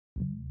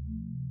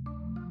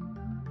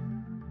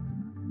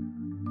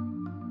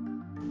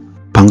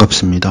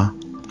반갑습니다.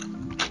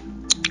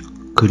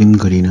 그림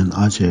그리는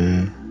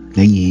아재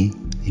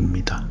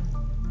냉이입니다.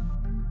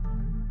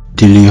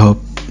 딜리헙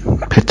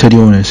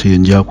페트리온에서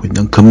연재하고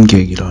있는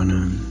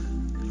gumgaek이라는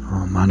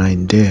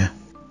만화인데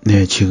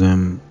네,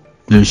 지금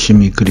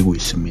열심히 그리고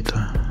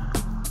있습니다.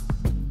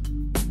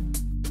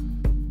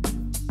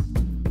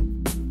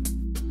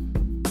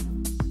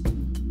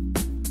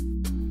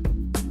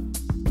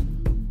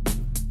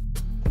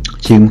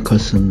 지금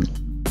컷은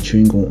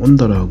주인공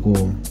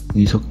온다라고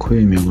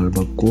이석호의 명을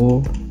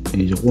받고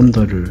이제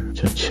온다를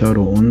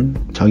자취하러 온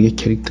자기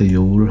캐릭터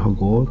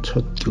여울하고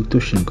첫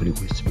격투씬을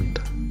그리고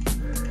있습니다.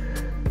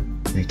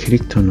 네,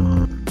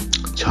 캐릭터는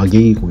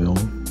자객이고요.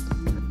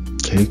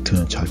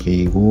 캐릭터는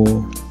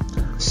자객이고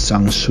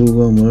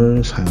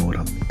쌍수검을 사용을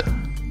합니다.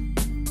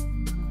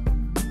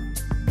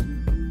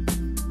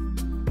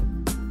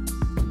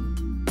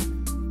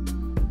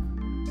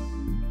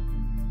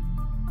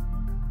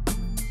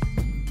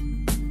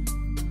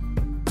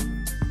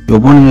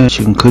 요번에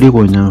지금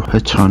그리고 있는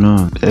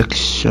회차는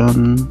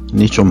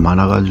액션이 좀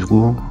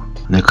많아가지고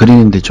네,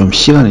 그리는데 좀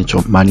시간이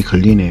좀 많이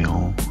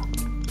걸리네요.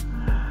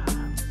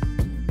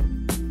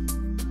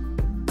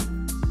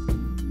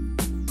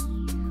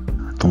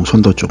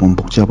 동선도 조금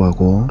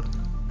복잡하고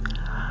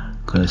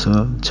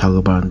그래서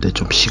작업하는데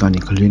좀 시간이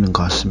걸리는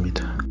것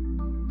같습니다.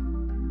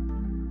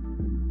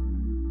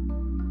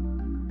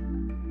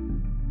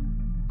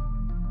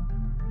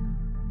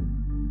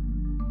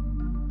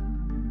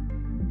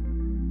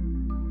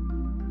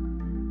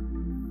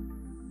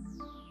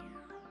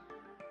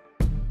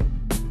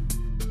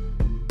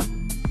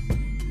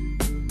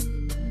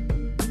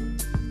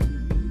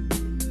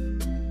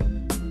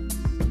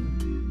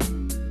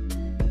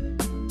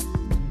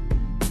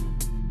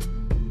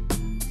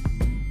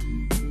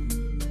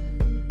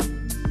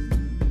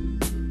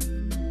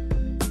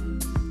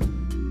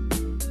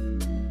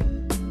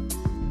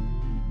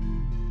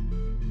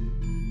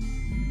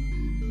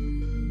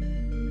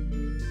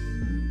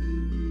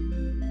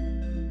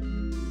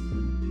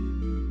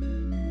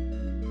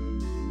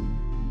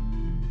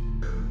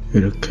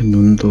 이렇게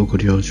눈도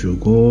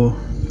그려주고,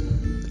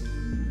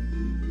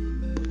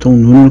 보통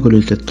눈을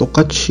그릴 때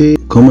똑같이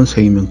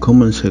검은색이면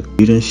검은색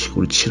이런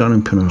식으로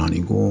칠하는 편은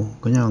아니고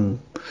그냥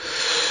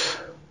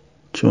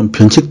좀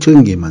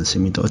변칙적인 게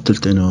많습니다. 어떨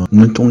때는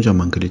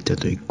눈동자만 그릴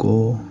때도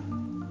있고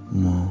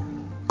뭐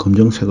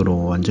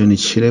검정색으로 완전히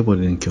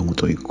칠해버리는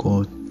경우도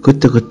있고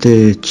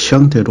그때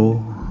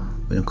취향대로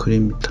그냥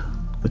그립니다.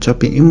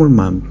 어차피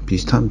인물만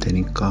비슷하면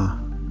되니까.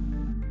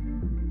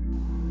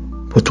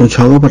 보통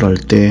작업을 할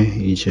때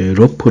이제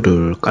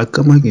러프를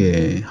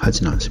깔끔하게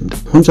하진 않습니다.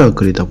 혼자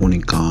그리다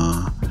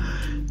보니까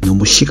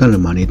너무 시간을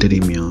많이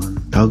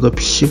들이면 작업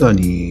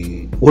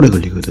시간이 오래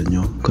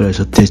걸리거든요.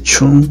 그래서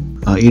대충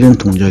이런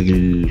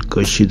동작일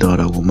것이다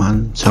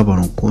라고만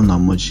잡아놓고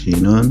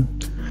나머지는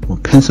뭐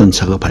펜선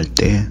작업할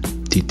때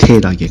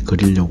디테일하게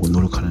그리려고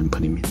노력하는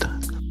편입니다.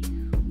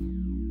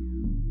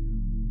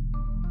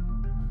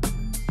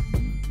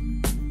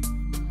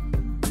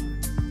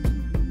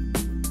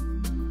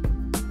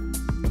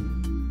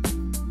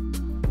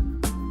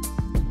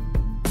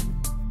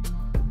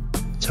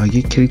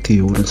 자기 캐릭터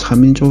요울은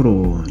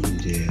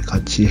 3인조로 이제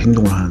같이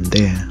행동을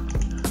하는데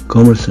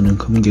검을 쓰는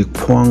gumgaek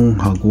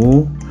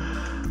포항하고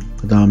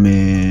그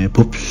다음에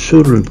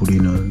법수를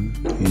부리는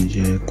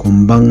이제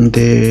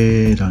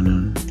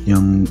곤방대라는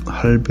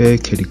영할배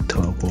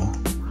캐릭터하고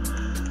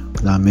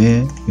그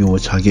다음에 요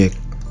자객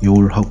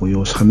요울하고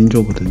요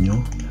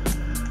 3인조거든요.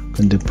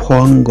 근데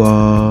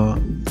포항과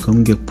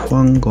gumgaek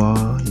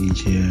포항과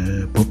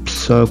이제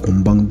법사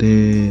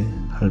곤방대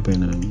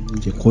할배는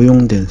이제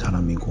고용된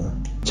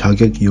사람이고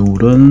자객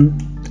요울은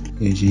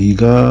이제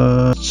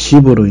이가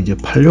집으로 이제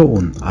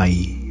팔려온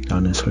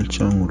아이라는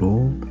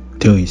설정으로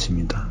되어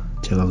있습니다.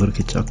 제가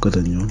그렇게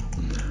짰거든요.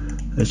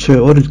 애초에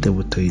어릴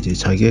때부터 이제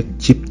자객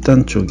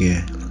집단 쪽에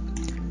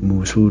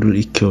무술을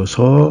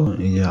익혀서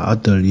이제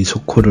아들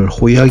이석호를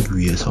호위하기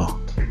위해서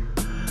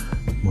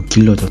뭐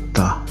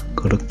길러줬다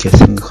그렇게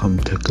생각하면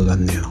될 것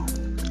같네요.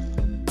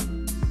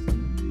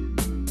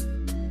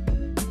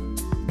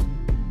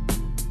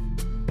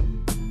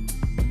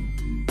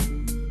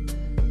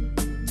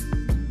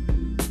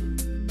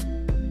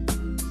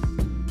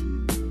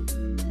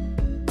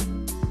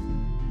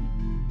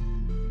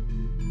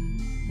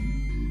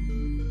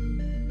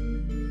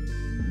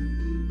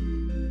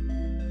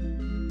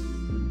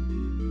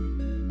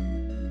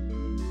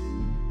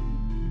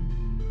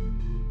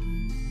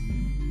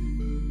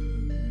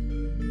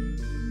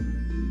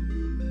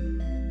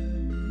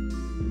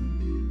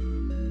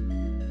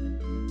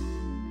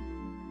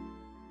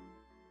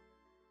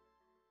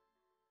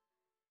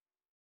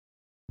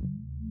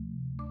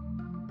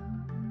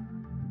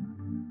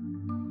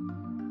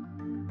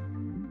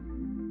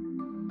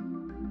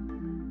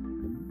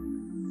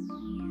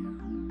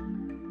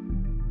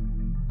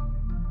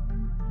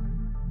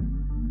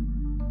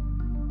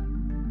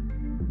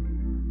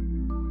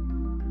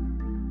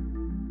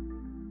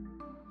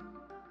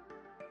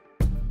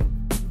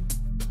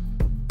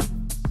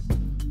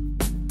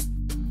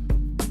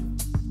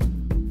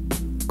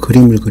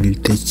 그림을 그릴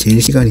때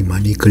제일 시간이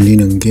많이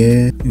걸리는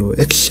게 요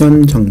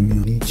액션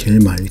장면이 제일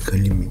많이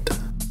걸립니다.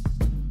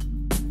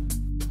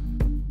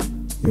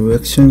 요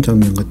액션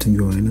장면 같은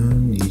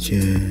경우에는 이제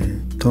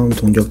다음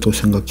동작도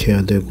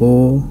생각해야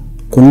되고,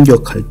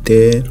 공격할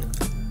때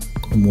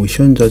그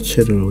모션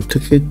자체를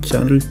어떻게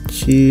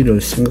자를지를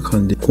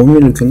생각하는데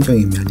고민을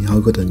굉장히 많이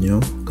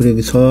하거든요.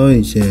 그래서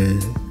이제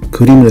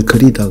그림을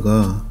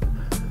그리다가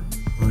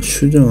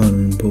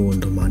수정하는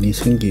부분도 많이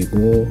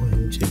생기고,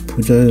 이제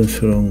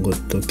부자연스러운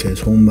것도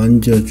계속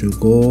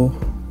만져주고,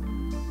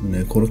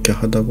 네, 그렇게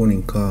하다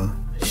보니까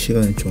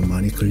시간이 좀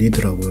많이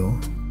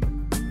걸리더라고요.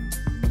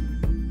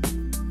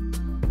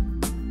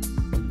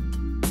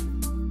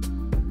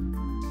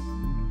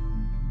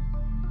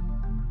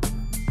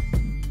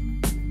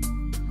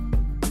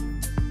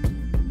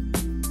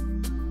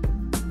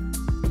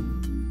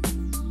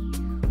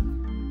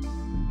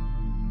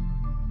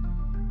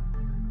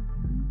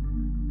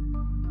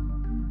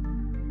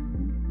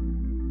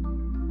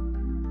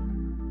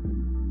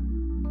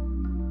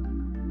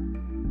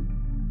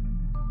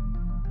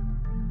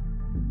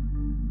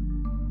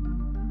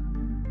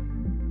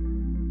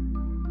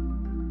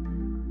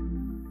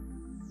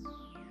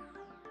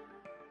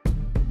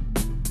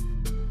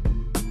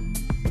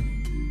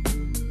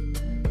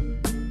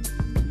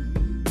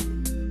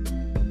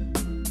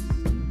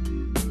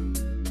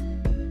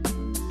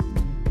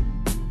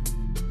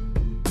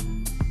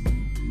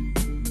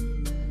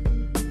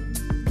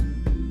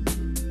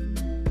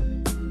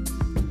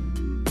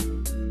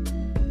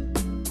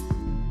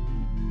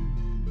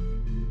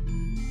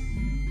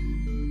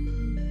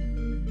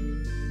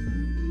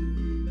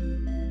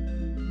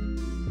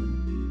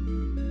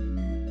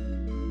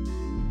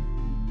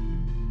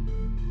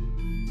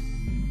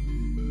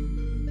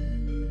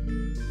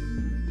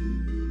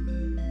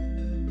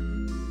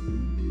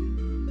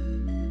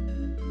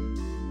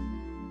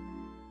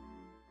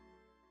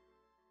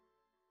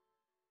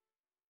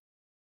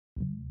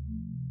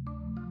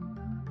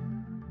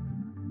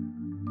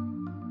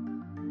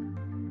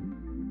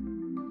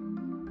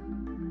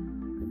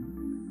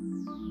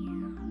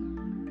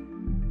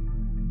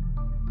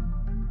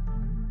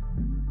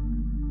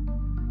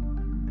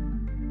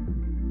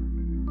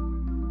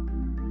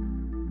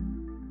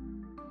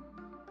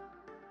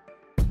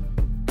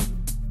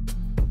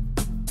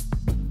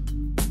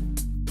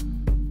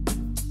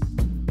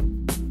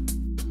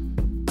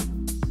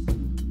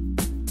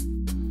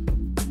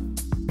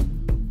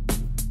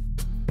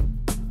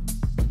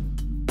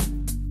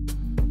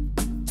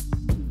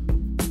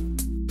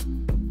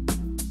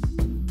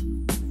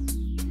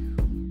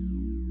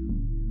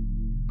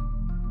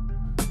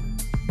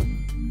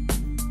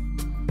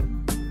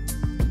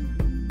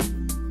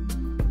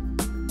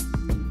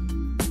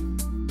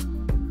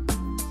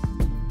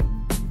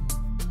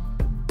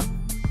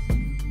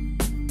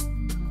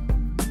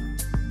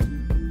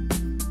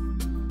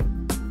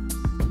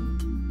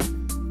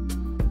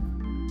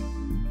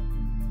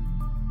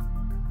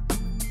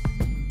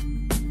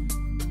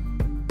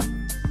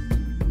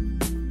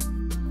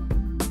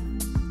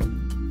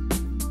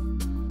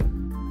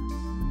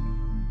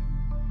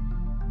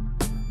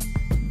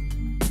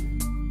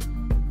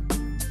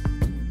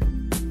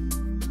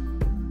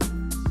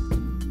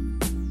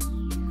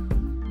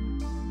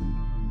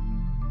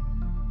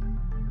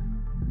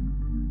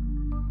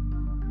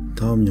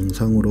 다음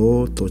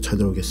영상으로 또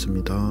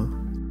찾아오겠습니다.